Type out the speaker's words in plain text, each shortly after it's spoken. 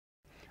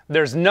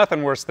There's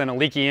nothing worse than a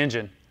leaky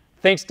engine.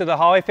 Thanks to the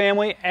Holley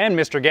family and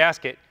Mr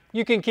Gasket,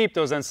 you can keep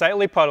those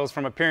unsightly puddles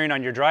from appearing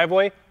on your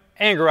driveway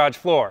and garage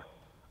floor.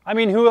 I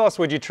mean, who else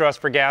would you trust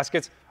for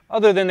gaskets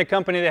other than the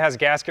company that has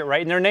gasket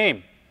right in their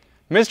name?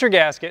 Mr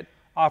Gasket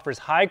offers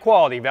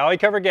high-quality valley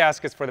cover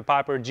gaskets for the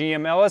popular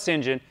GM LS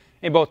engine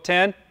in both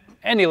 10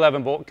 and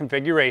 11-volt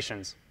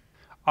configurations.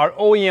 Our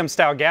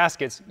OEM-style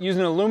gaskets use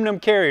an aluminum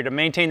carrier to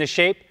maintain the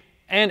shape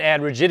and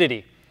add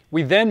rigidity.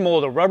 We then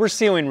mold a rubber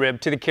sealing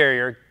rib to the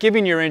carrier,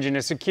 giving your engine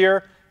a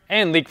secure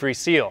and leak-free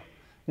seal.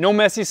 No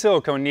messy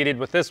silicone needed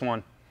with this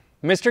one.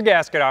 Mr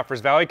Gasket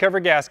offers valley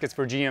cover gaskets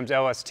for GM's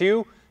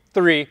LS2,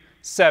 3,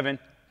 7,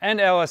 and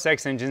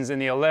LSX engines in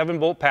the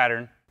 11-volt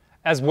pattern,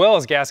 as well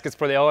as gaskets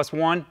for the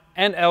LS1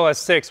 and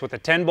LS6 with a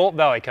 10-volt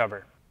valley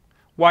cover.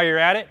 While you're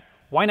at it,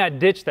 why not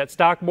ditch that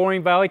stock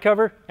boring valley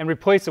cover and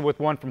replace it with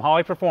one from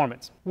Holley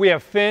Performance? We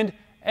have finned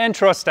and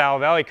truss style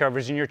valley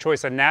covers in your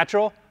choice of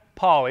natural,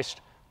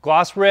 polished,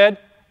 gloss red,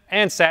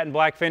 and satin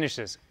black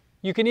finishes.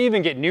 You can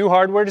even get new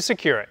hardware to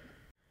secure it.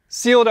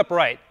 Seal it up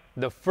right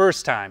the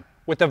first time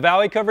with the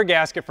valley cover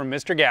gasket from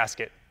Mr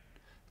Gasket.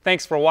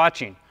 Thanks for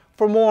watching.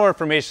 For more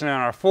information on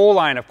our full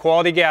line of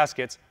quality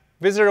gaskets,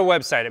 visit our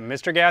website at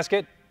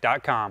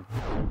mrgasket.com.